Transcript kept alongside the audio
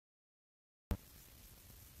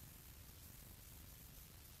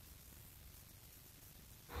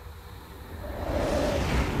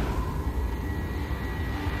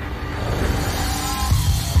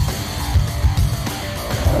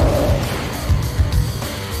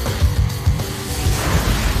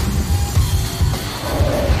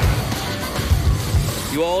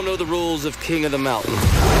know the rules of King of the Mountain.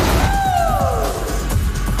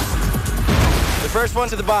 The first one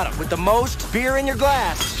to the bottom with the most beer in your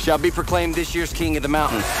glass shall be proclaimed this year's King of the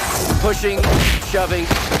Mountain. Pushing, shoving,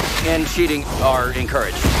 and cheating are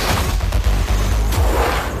encouraged.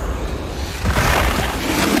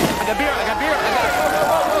 I got beer, I got beer, I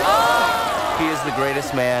got beer. He is the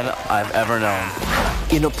greatest man I've ever known.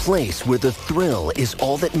 In a place where the thrill is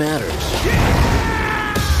all that matters.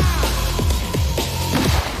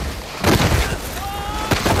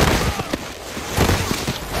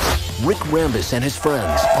 Rick Rambis and his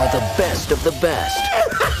friends are the best of the best.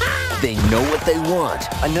 They know what they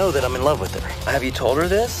want. I know that I'm in love with her. Have you told her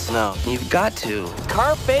this? No. You've got to.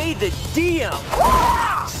 Carpe the diem.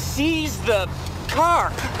 Seize the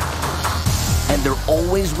carp. And they're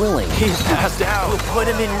always willing. He's passed out. We'll put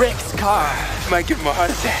him in Rick's car. Might give him a heart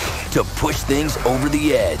attack. To push things over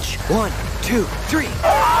the edge. 1, 2, 3.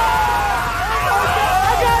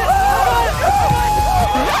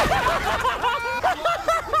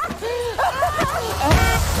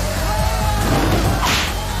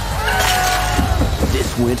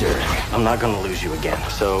 This winter. I'm not gonna lose you again.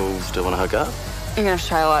 So, still wanna hook up? You're gonna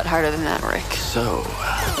try a lot harder than that, Rick. So,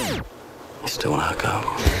 you still wanna hook up?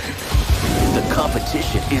 The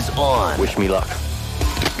competition is on. Wish me luck.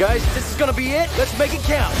 Guys, this is gonna be it. Let's make it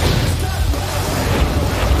count.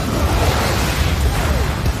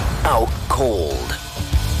 Out cold.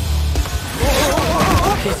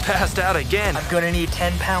 He's passed out again. I'm gonna need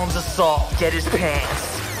 10 pounds of salt. Get his pants.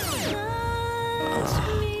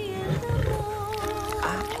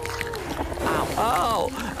 Ow.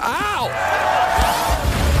 Ow.